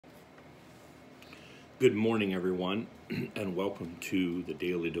Good morning, everyone, and welcome to the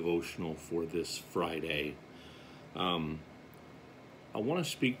daily devotional for this Friday. I want to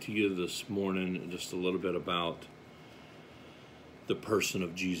speak to you this morning just a little bit about the person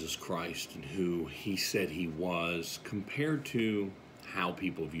of Jesus Christ and who he said he was compared to how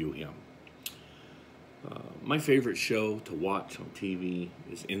people view him. My favorite show to watch on TV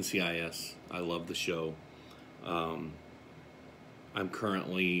is NCIS. I love the show. I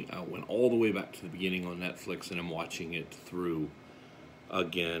went all the way back to the beginning on Netflix, and I'm watching it through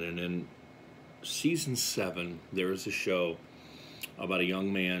again. And in season 7, there is a show about a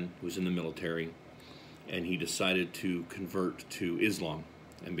young man who was in the military, and he decided to convert to Islam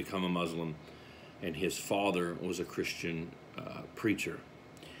and become a Muslim. And his father was a Christian preacher.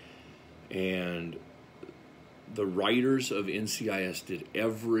 And the writers of NCIS did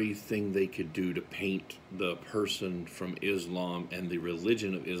everything they could do to paint the person from Islam and the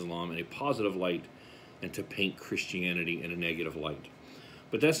religion of Islam in a positive light and to paint Christianity in a negative light.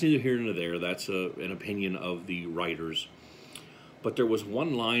 But that's neither here nor there. That's an opinion of the writers. But there was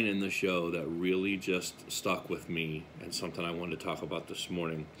one line in the show that really just stuck with me and something I wanted to talk about this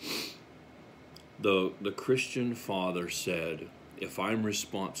morning. The Christian father said, "If I'm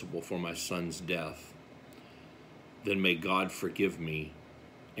responsible for my son's death, then may God forgive me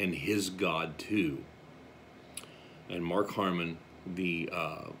and his God too." And Mark Harmon, the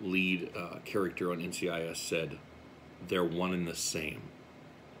lead character on NCIS, said, "They're one and the same."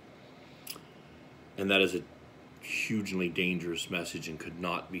 And that is a hugely dangerous message and could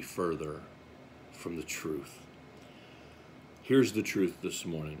not be further from the truth. Here's the truth this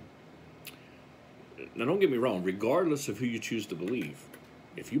morning. Now, don't get me wrong, regardless of who you choose to believe,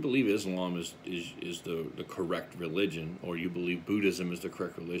 if you believe Islam is the correct religion, or you believe Buddhism is the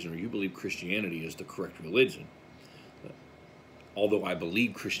correct religion, or you believe Christianity is the correct religion, although I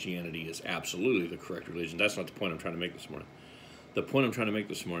believe Christianity is absolutely the correct religion, that's not the point I'm trying to make this morning. The point I'm trying to make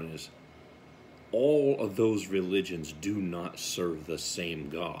this morning is all of those religions do not serve the same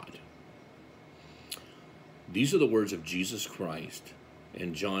God. These are the words of Jesus Christ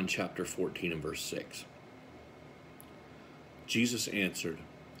in John chapter 14 and verse 6. Jesus answered,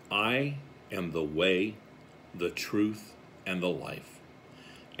 "I am the way, the truth, and the life,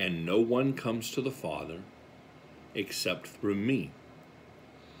 and no one comes to the Father except through me."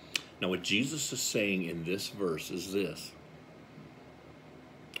 Now, what Jesus is saying in this verse is this: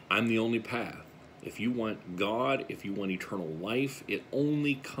 I'm the only path. If you want God, if you want eternal life, it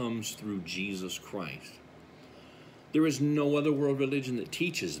only comes through Jesus Christ. There is no other world religion that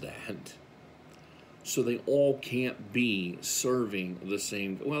teaches that. So they all can't be serving the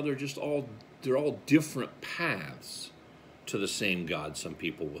same. Well, they're all different paths to the same God, some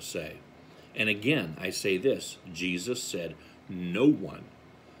people will say. And again, I say this: Jesus said, "No one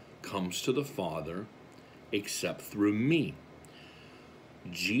comes to the Father except through me."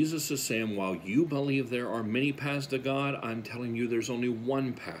 Jesus is saying, while you believe there are many paths to God, I'm telling you there's only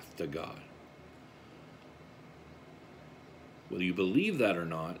one path to God. Whether you believe that or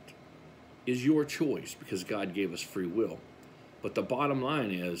not is your choice, because God gave us free will. But the bottom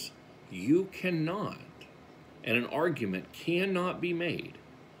line is, you cannot, and an argument cannot be made,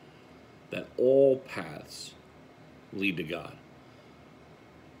 that all paths lead to God.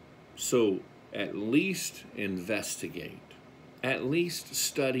 So at least investigate, at least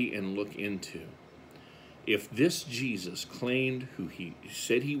study and look into. If this Jesus claimed who he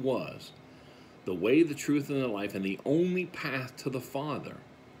said he was, the way, the truth, and the life, and the only path to the Father,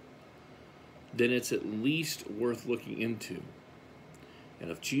 then it's at least worth looking into.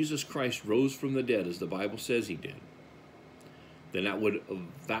 And if Jesus Christ rose from the dead, as the Bible says he did, then that would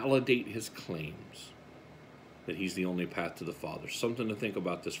validate his claims that he's the only path to the Father. Something to think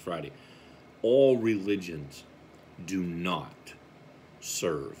about this Friday. All religions do not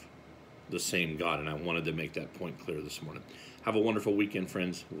serve the same God, and I wanted to make that point clear this morning. Have a wonderful weekend,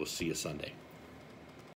 friends. We'll see you Sunday.